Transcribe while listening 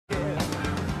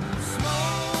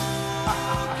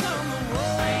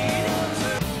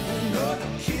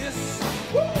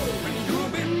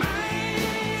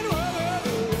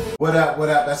What up, what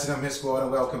up? That's Hit Squad,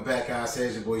 and welcome back, guys.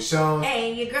 Here's your boy Sean.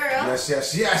 Hey, your girl. Yes,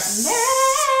 yes, yes.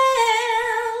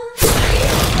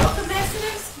 Welcome back to the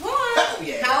squad.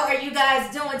 Yeah. How are you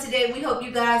guys doing today? We hope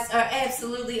you guys are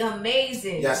absolutely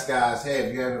amazing. Yes, guys. Hey,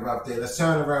 if you're having a rough day, let's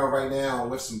turn around right now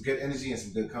with some good energy and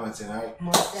some good content, all right?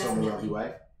 Most So, definitely. my lovely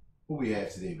wife, who we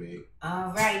have today, babe?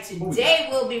 All right, today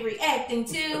we'll be reacting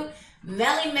to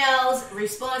Mel'S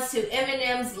response to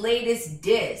Eminem'S latest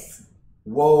diss.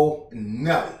 Whoa,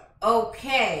 Nelly.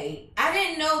 Okay, I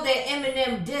didn't know that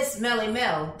Eminem dissed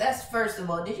Melle. That's first of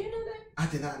all. Did you know that? I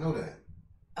did not know that.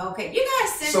 Okay, you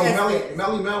guys sent So, us this.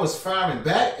 Melle was firing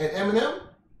back at Eminem?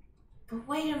 But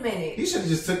wait a minute. He should have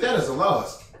just took that as a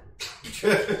loss.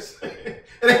 It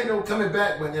ain't no coming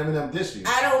back when Eminem dissed you.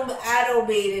 I don't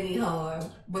mean any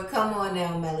harm, but come on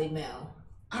now, Melle.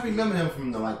 I remember him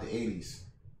from the 80s.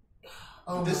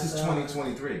 Oh, This my is God.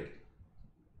 2023.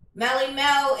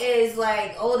 Melle is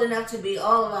like old enough to be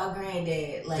all of our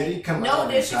granddad. Like, Did he come no out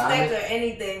of disrespect retirement? or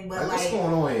anything, but What's like,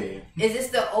 going on here? is this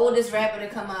the oldest rapper to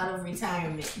come out of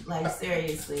retirement? Like,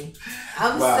 seriously,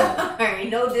 I'm Wow. sorry,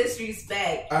 no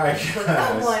disrespect. All right, But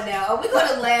guys. come on now, are we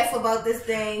gonna laugh about this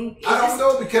thing? I don't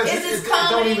know because is it this don't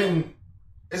comedy? even.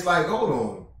 It's like, hold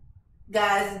on.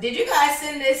 Guys, did you guys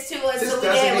send this to us This so we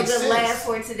doesn't can have a make good sense. laugh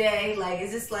for today? Like,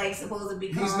 is this like supposed to be?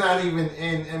 He's calm? not even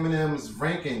in Eminem's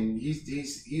ranking.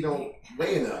 He don't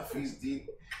weigh enough. He,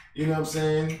 you know what I'm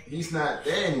saying? He's not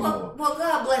there anymore. Well,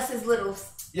 God bless his little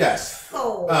Yes.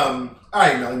 soul. All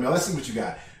right, Melle, let's see what you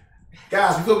got.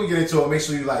 Guys, before we get into it, make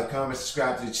sure you like, comment,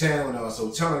 subscribe to the channel, and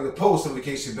also turn on your post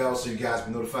notification bell so you guys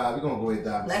be notified. We're gonna go ahead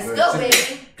and dive into Let's it. go,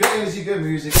 baby. Good energy, good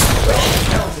music.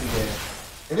 There.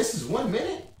 And this is 1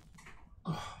 minute.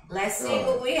 Let's see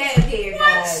what we have here,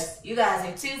 guys. You guys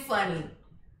are too funny.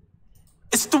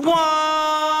 It's the one.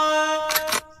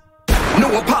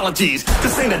 No apologies,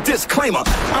 this ain't a disclaimer.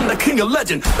 I'm the king of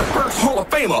legend, the first Hall of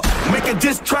Famer. Making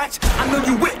diss tracks, I know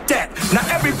you with that. Now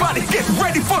everybody get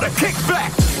ready for the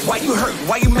kickback. Why you hurt,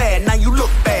 why you mad, now you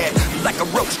look bad. Like a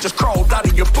roach just crawled out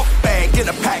of your book bag. In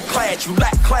a packed class, you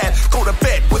lack class. Go to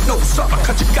bed with no supper,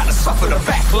 cause you gotta suffer the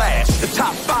backlash. The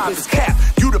top 5 is cap,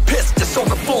 you the piss that's on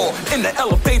the floor. In the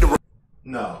elevator.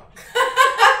 No.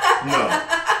 No.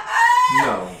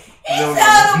 No. He No, told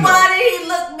no, him no. why did he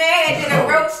look mad that No.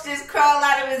 a roach just crawled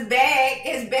out of his bag,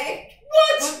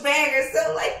 book bag or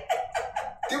something like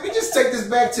that. Did we just take this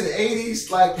back to the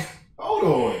 80s? Like, hold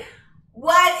on.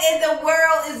 What in the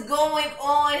world is going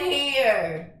on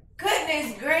here?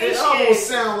 Goodness gracious. It almost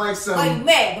sound like some Like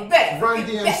bag, Run bag,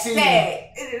 DMC.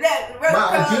 That roach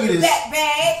My crawled in the Adidas. back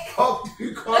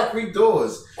bag. concrete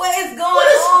doors. What is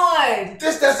going on?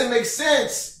 This doesn't make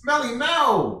sense.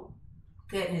 Melle.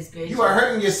 Goodness gracious. You are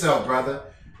hurting yourself, brother.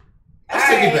 Let's All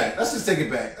take right. it back. Let's just take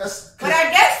it back. But I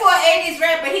guess for an 80s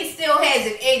rapper, he still has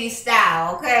an 80s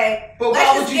style, okay? But Let's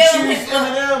why just would you give him choose his little-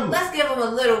 Eminem? Let's give him a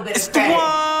little bit It's of the credit.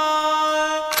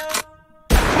 one.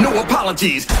 No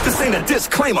apologies, this ain't a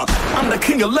disclaimer. I'm the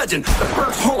king of legend, the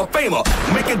first Hall of Famer.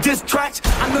 Making diss tracks,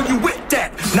 I know you with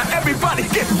that. Now everybody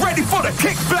get ready for the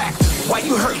kickback. Why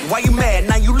you hurt, why you mad,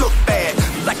 now you look bad.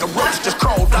 Like a roach just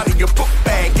crawled out of your book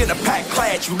bag. In a packed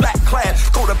class, you lack class.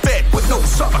 Go to bed with no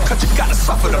supper, cause you gotta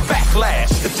suffer the backlash.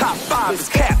 The top 5 is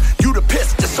cap, you the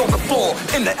piss that's on the floor.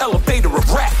 In the elevator of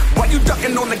rap. Why you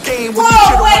ducking on the game when you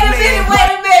shit Whoa, on wait my a name? minute, wait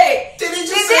a minute. Did he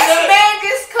just Did say this that? man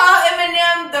just call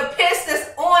Eminem the piss that's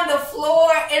on the floor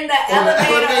in the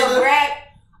elevator of rap?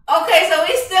 Okay, so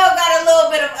he still got a little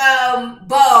bit of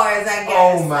bars, I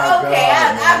guess. Oh my God, Okay,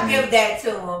 I'll man. give that to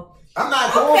him. I'm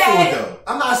not going for it, though.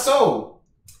 I'm not sold.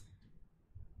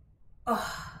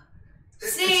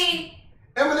 See,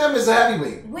 Eminem is a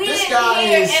heavyweight. we This didn't guy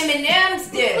hear is...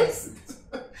 Eminem's diss.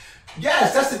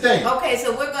 Yes, that's the thing. Okay,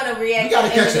 so we're gonna react You gotta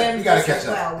to catch up. Eminem's You gotta diss catch as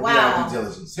up. well. We gotta Wow, do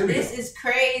diligence. Here we this go. is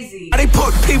crazy. They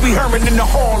put Pee Wee Herman in the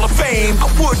Hall of Fame.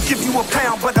 I would give you a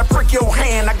pound, but I break your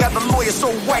hand. I got a lawyer so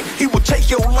white, he will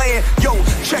take your land. Yo,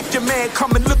 check your man,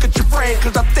 come and look at your friend.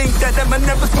 Cause I think that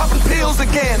Eminem is popping pills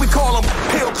again. We call him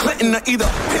Pill Clinton or either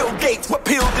Pill Gates. What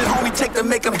pill did homie take to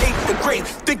make him hate the great?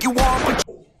 Think you are, but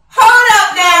Hold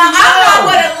up now, I'm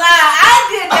not gonna lie. I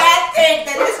did not think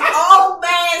that this old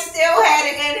man still had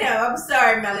it in him. I'm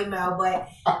sorry, Melle,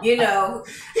 but you know,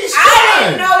 He's I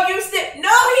trying. didn't know you still.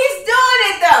 No, he's doing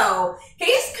it though.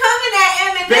 He's coming at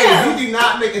Eminem. Babe, you do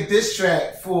not make a diss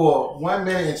track for 1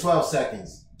 minute and 12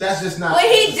 seconds. That's just not... When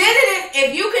he did it,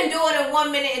 if you can do it in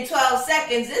 1 minute and 12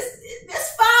 seconds, it's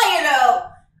fire though.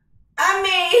 I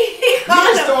mean, he You called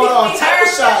just him throwing all Pee Wee type of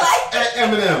Herman shots like- at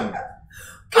Eminem.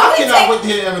 Can I we cannot take- wait to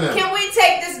hear Eminem. Can we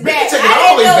take this We back? can take it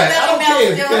all the way I back. I didn't don't know care,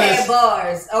 Melle still because- had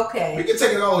bars. We Okay. can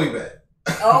take it all the way back.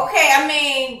 Okay, I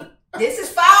mean, This is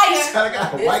fire. I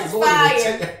got a This white is boy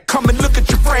fire. Come and look at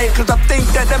your friend, cause I think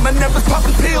that Eminem'S is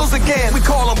popping pills again. We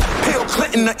call him Pill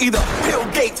Clinton or either Pill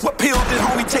Gates. What pill did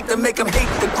homie take to make him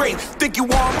hate the great? Think you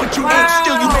won, but you ain't,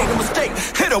 still you made a mistake.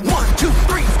 Hit a 1, 2,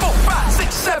 3, 4, 5,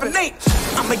 6, 7, 8.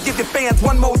 I'ma give your fans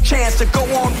one more chance to go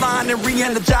online and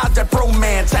re-energize that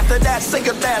bromance. After that, say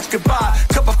your last goodbye.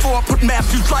 Cut before I put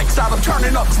Matthew's lights out, I'm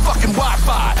turning up the fucking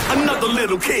Wi-Fi. Another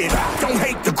little kid, don't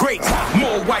hate the greats.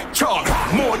 More white chalk,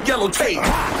 more yellow tape.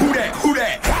 Who that, who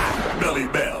that? Belly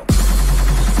Bell.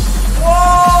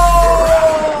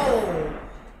 Whoa!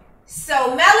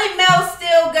 So Melle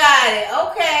still got it.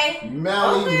 Okay.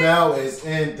 Melle is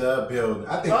in the building.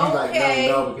 I think you like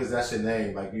Melle because that's your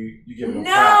name. Like you give him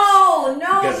props.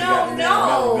 No.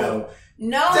 Melle.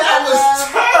 No, that was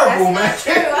terrible, man. That's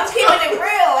not true. I'm keeping it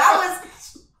real.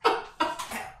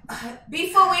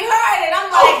 Before we heard it, I'm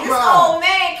like, this old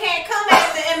man can't come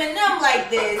after Eminem like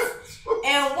this.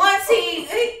 And once he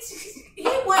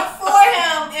went for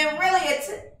him and really,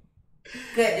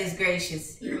 goodness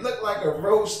gracious. You look like a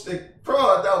roasted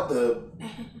prod out the.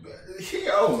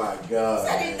 Oh my God.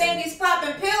 So you think he's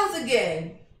popping pills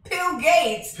again? Pill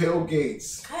Gates. Pill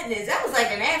Gates. Goodness, that was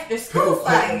like an after school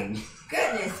fight.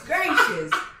 Goodness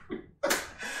gracious.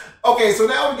 Okay, so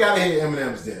now we gotta hit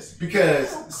Eminem's this because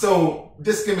so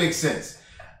this can make sense.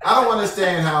 I don't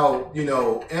understand how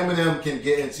Eminem can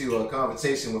get into a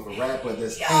conversation with a rapper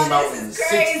that's came out in the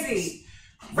 60s.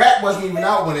 Rap wasn't even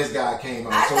out when this guy came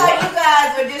out. I thought you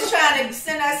guys were just trying to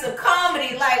send us some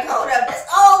comedy. Like, hold up, this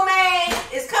old man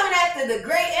is coming after the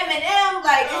great Eminem.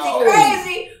 Like, is he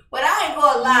crazy? But I ain't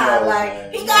gonna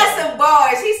lie. He got some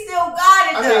bars. He still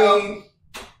got it though. I mean,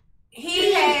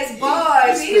 he has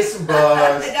bars. He some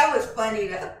bars. That was funny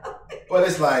though. But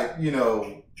it's like, you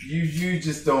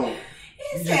just don't.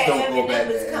 You just don't go back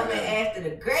was there. Coming after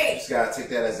the great. You just gotta take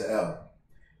that as an L.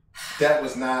 That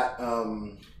was not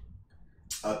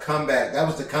a comeback. That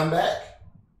was the comeback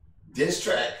diss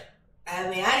track. I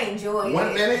mean, I enjoyed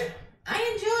 1 minute. I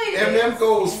enjoyed it. Eminem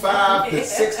goes 5 to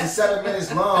 6 to 7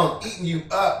 minutes long, eating you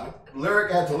up,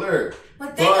 lyric after lyric.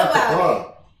 But think about it.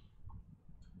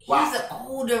 Wow. He's an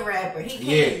older rapper.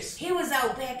 He was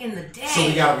out back in the day. So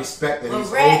we gotta respect that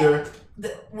he's older.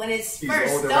 When it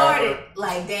first started,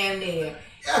 like damn near.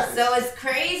 Yes. So it's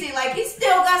crazy. Like he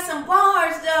still got some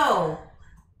bars though.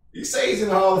 You say he's in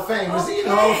the Hall of Fame. Is he in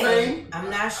the Hall of Fame? I'm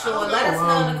not sure. Let us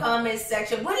know in the comments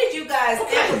section. What did you guys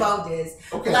think about this?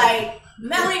 Okay. Like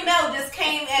Melle just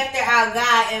came after our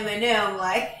guy Eminem.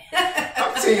 Like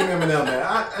I'm Team Eminem,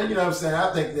 man. You know what I'm saying?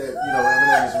 I think that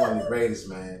Eminem is one of the greatest,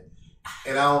 man.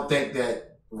 And I don't think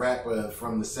that rapper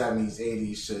from the 70s,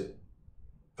 80s should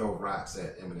throw rocks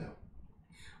at Eminem.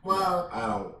 Well, I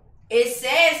don't. It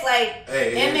says like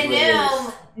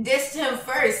Eminem dissed him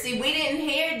first. See, we didn't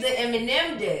hear the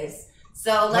Eminem diss.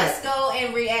 So let's go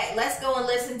and react. Let's go and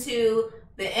listen to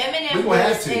the Eminem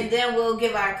diss, and then we'll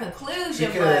give our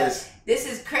conclusion. But this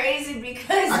is crazy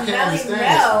because I can't understand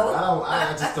this.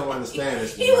 I just don't understand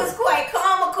this. He was quite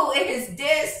comical in his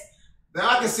diss. Now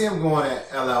I can see him going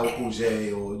at LL Cool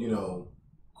J or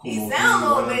he sounds a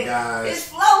little bit. His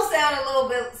flow sounds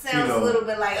a little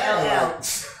bit like LL.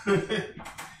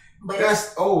 But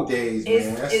that's old days,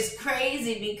 man. It's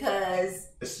crazy because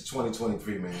it's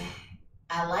 2023, man.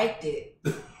 I liked it.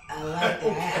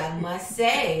 I must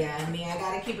say. I mean, I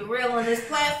gotta keep it real on this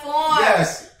platform.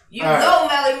 Yes. You go,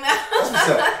 Melle. That's what's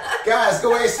up. Guys,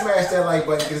 go ahead and smash that like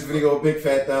button. Give this video a big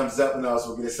fat thumbs up, and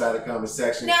also get inside the comment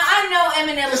section. Now I know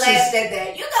Eminem laughed at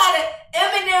that. You got it.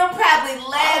 Eminem probably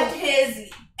laughed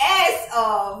his ass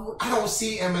off. I don't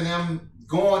see Eminem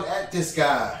going at this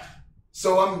guy.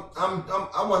 So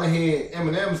I want to hear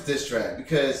Eminem's diss track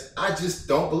because I just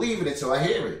don't believe it until I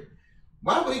hear it.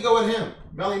 Why would he go at him,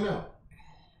 Melle? I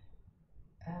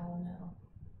don't know.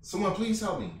 Someone please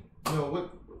help me.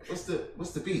 What's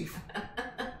the beef?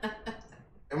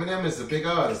 Eminem is a big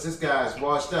artist. This guy's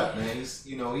washed up, man. He's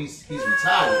retired.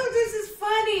 Oh, this is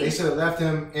funny. They should have left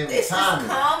him in this retirement. Is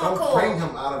comical. Don't bring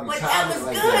him out of retirement. But that was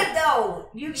like good that. though.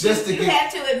 You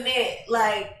have to admit,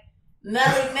 like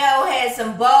Melle had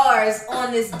some bars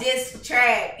on this disc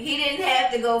track. He didn't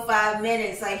have to go 5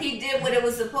 minutes. Like he did what it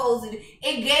was supposed to.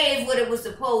 It gave what it was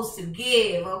supposed to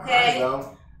give. Okay.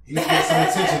 He's getting some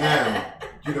attention now.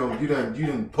 You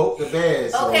done poke the bear.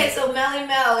 So. Okay, so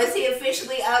Melle, is he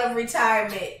officially out of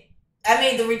retirement? I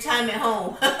mean, the retirement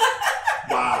home.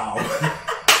 Wow.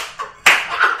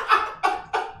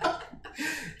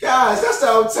 Guys, that's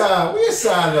our time. We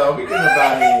signed up. We getting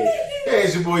about here. Hey,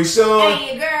 it's your boy Sean.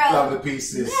 Hey, your girl. Love the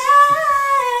pieces.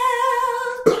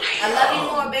 I love you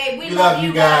more, babe. We love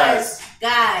you guys.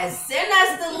 Guys, send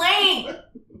us the link.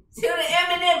 to the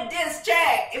Eminem diss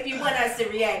track if you want us to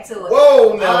react to it.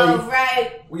 Whoa, Melle. All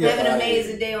right. Have an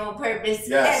amazing day on purpose.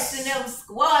 S&M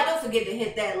Squad. Don't forget to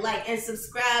hit that like and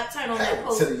subscribe. Turn on that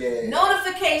post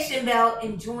notification bell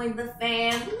and join the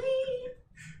family.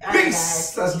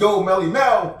 Peace. Let's go,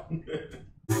 Melle.